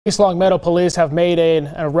East Longmeadow police have made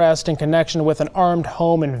an arrest in connection with an armed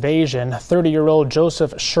home invasion. 30-year-old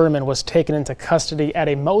Joseph Sherman was taken into custody at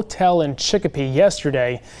a motel in Chicopee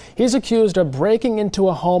yesterday. He's accused of breaking into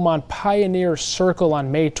a home on Pioneer Circle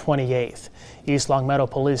on May 28th. East Longmeadow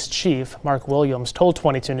Police Chief Mark Williams told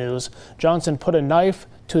 22 News Johnson put a knife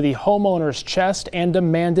to the homeowner's chest and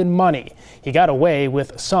demanded money. He got away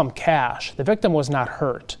with some cash. The victim was not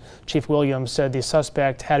hurt. Chief Williams said the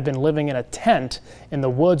suspect had been living in a tent in the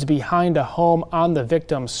woods behind a home on the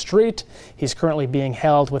victim's street. He's currently being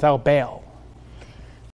held without bail.